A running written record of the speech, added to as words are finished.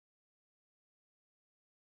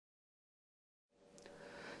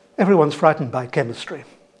Everyone's frightened by chemistry,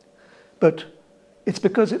 but it's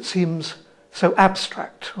because it seems so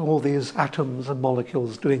abstract, all these atoms and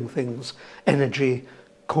molecules doing things, energy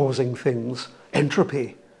causing things,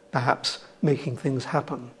 entropy perhaps making things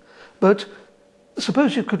happen. But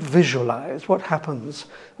suppose you could visualize what happens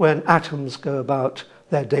when atoms go about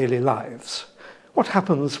their daily lives. What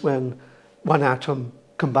happens when one atom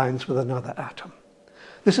combines with another atom?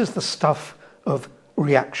 This is the stuff of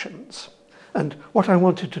reactions. And what I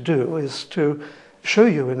wanted to do is to show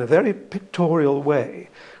you in a very pictorial way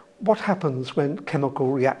what happens when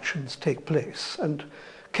chemical reactions take place. And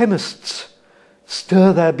chemists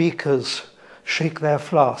stir their beakers, shake their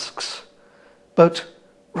flasks, but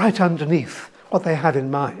right underneath what they had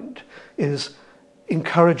in mind is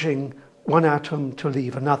encouraging one atom to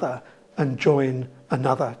leave another and join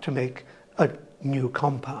another to make a new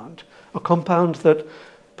compound. A compound that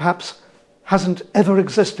perhaps hasn't ever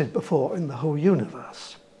existed before in the whole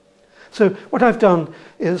universe. So what I've done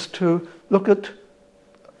is to look at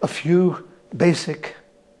a few basic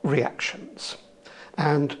reactions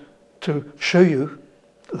and to show you,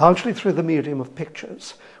 largely through the medium of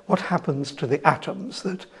pictures, what happens to the atoms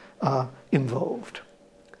that are involved.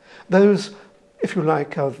 Those, if you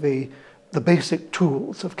like, are the basic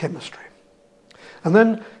tools of chemistry. And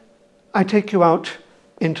then I take you out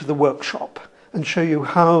into the workshop and show you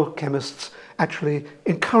how chemists actually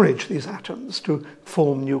encourage these atoms to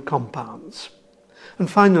form new compounds. And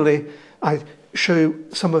finally, I show you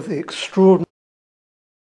some of the extraordinary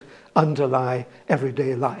underlie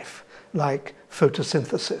everyday life, like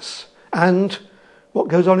photosynthesis, and what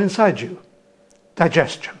goes on inside you,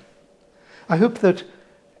 digestion. I hope that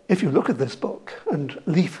if you look at this book and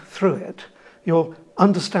leaf through it, you'll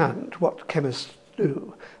understand what chemists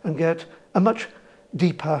do and get a much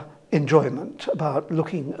deeper enjoyment about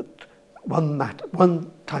looking at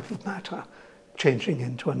one type of matter changing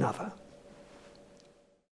into another.